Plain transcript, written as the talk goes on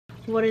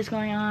What is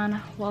going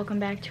on? Welcome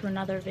back to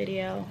another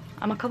video.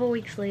 I'm a couple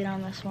weeks late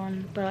on this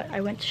one, but I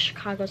went to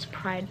Chicago's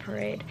Pride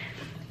Parade.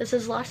 This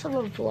is less of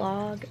a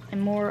vlog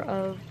and more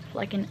of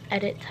like an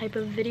edit type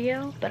of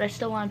video, but I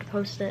still wanted to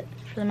post it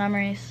for the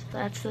memories.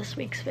 That's this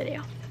week's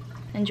video.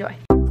 Enjoy.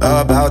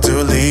 About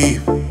to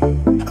leave,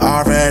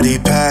 already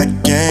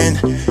packing.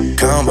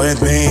 Come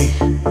with me,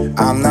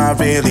 I'm not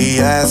really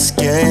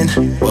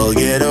asking. We'll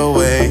get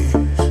away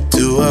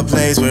to a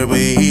place where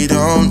we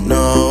don't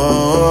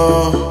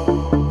know.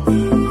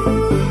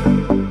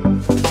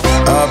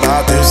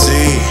 About to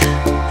see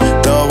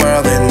the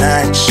world in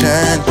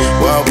action,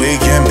 what we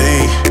can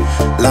be,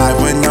 life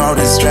with no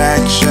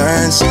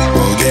distractions.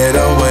 We'll get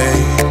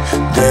away,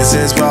 this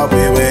is what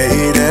we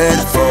waited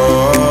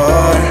for.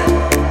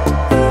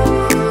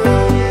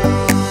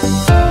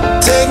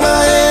 Take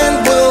my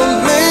hand, we'll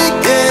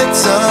make it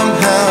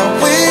somehow.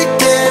 We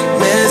can't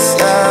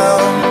miss out.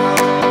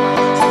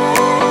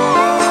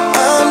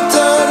 I'm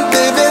done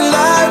living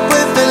life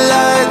with the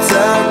lights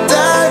out,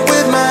 die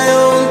with my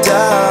own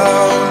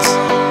doubts.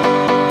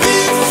 Be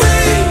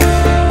free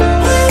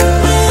with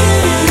me.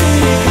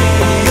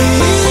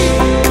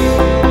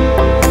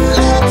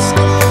 Let's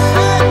go,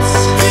 let's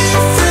be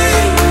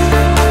free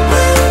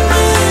with me.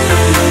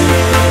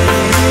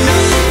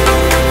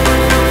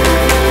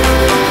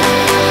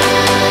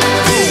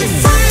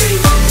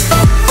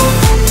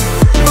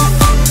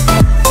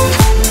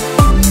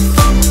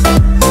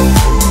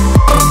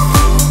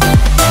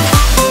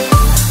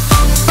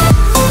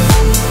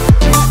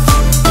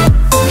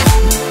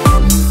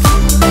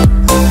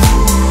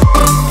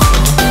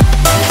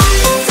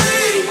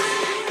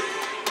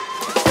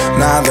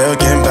 Not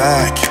looking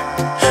back,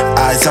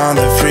 eyes on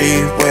the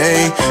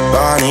freeway,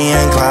 Bonnie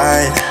and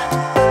Clyde,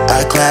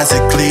 a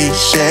classic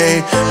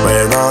cliche.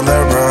 We're on the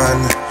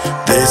run,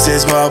 this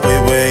is what we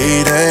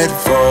waited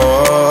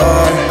for.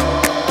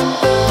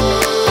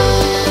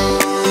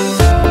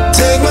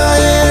 Take my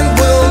hand,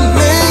 we'll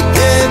make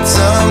it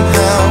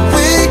somehow.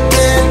 We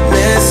can't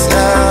miss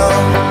out.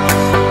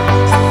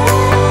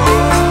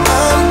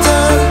 I'm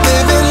done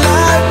living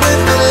life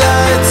with the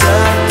lights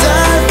out,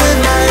 die with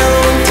my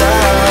own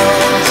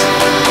doubts.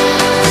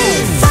 Be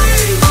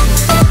free.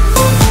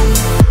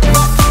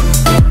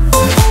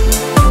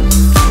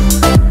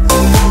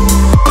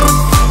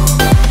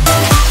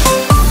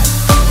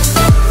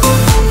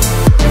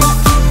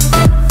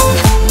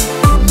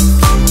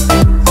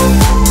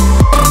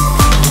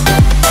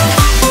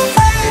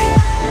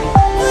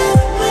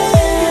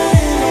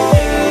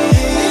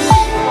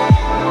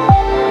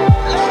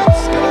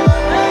 Let's go,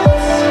 let's be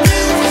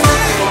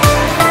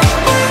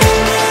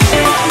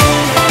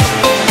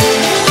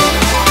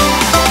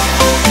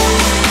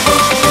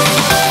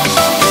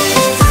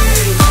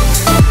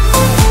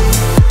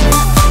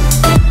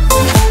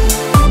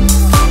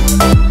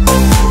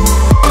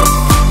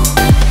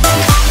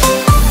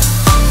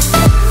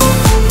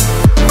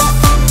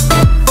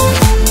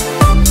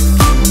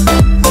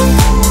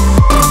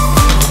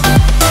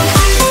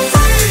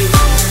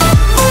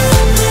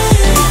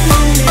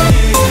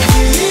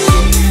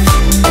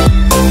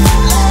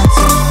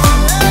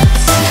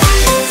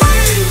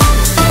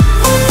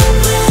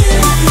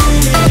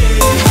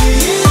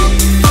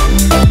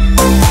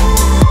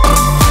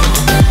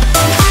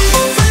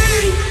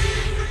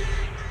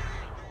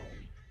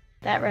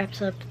That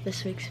wraps up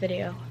this week's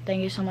video.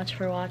 Thank you so much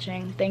for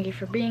watching. Thank you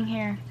for being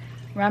here.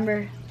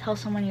 Remember, tell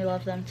someone you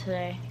love them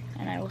today,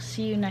 and I will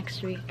see you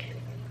next week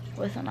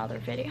with another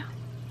video.